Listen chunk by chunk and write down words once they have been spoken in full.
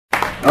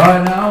All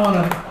right, now I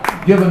want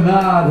to give a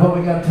nod while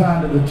we got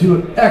time to the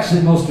two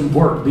actually most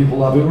important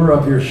people up here. We're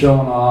up here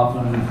showing off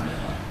and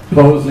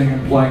posing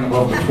and playing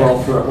above the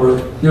 12th fret.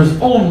 There's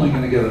only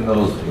going to get a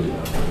nosebleed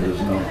up there. There's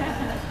no.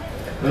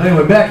 But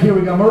anyway, back here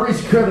we got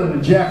Maurice Cridlin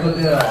and Jack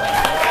Liddell.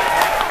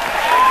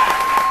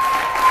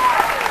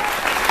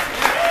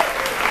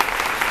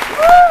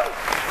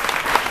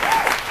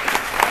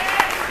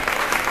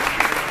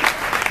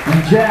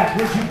 And Jack,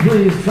 would you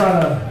please try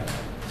to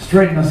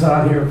straighten us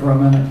out here for a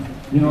minute?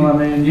 You know what I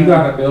mean? You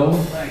got it, Bill.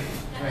 Thank you.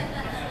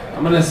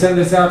 I'm going to send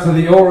this out to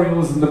the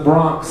Orioles in the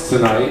Bronx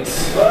tonight.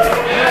 I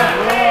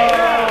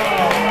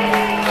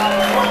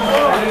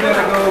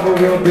gotta go over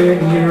real big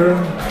here.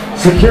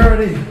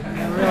 Security.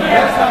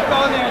 Yes, I'm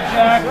going there,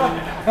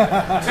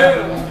 Jack.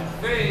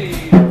 2,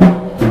 3.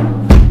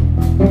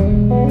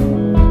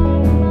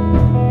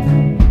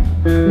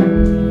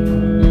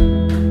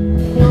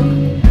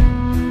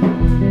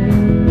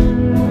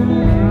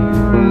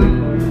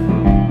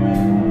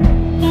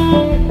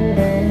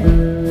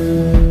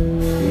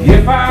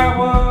 If I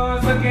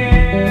was a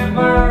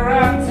gambler,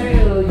 I'd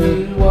tell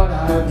you what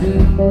I do.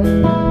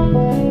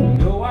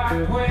 No,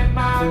 I'd quit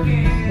my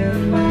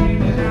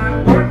gambling and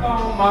I'd work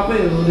on my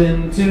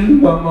building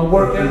too. I'm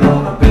working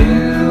on a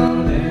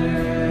building,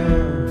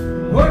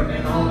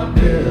 working on a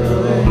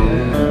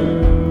building,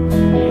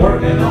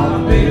 working on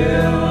a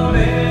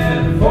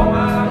building for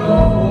my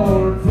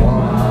Lord, for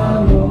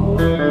my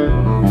Lord.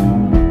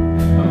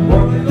 I'm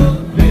working on a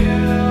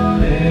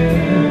building,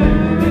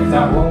 it's a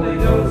Holy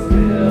Ghost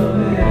building.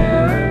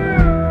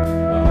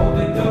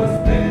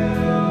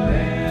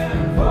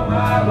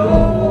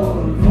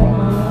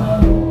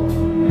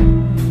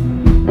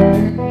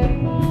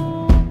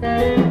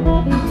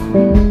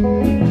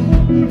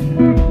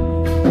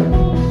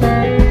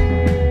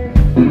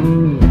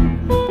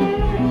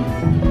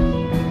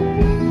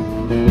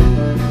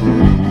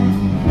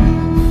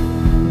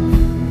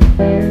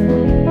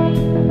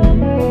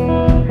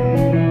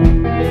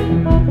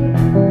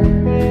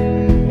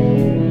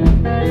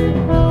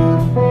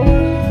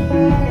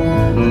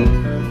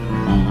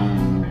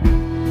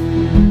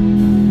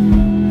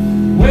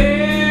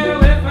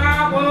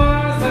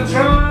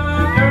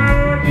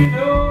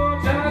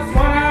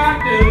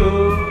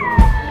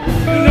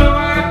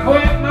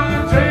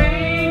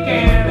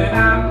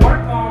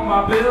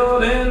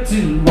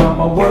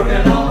 I'm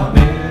working on